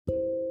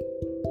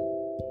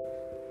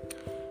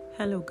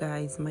Hello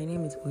guys, my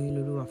name is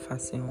Oyelolu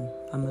Afasion.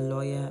 I'm a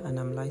lawyer and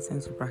I'm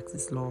licensed to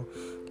practice law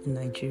in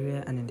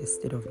Nigeria and in the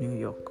state of New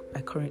York.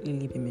 I currently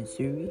live in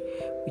Missouri,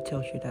 which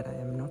tells you that I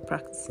am not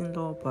practicing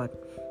law,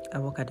 but I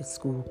work at a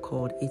school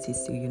called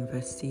ATC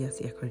University as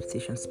the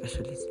accreditation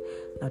specialist.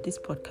 Now this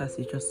podcast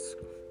is just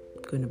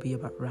going to be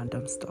about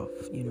random stuff,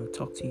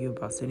 talk to you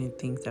about certain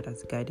things that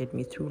has guided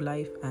me through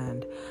life,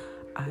 and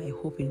I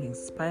hope it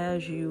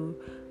inspires you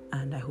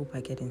and I hope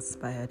I get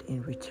inspired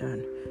in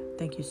return.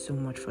 Thank you so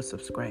much for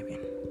subscribing.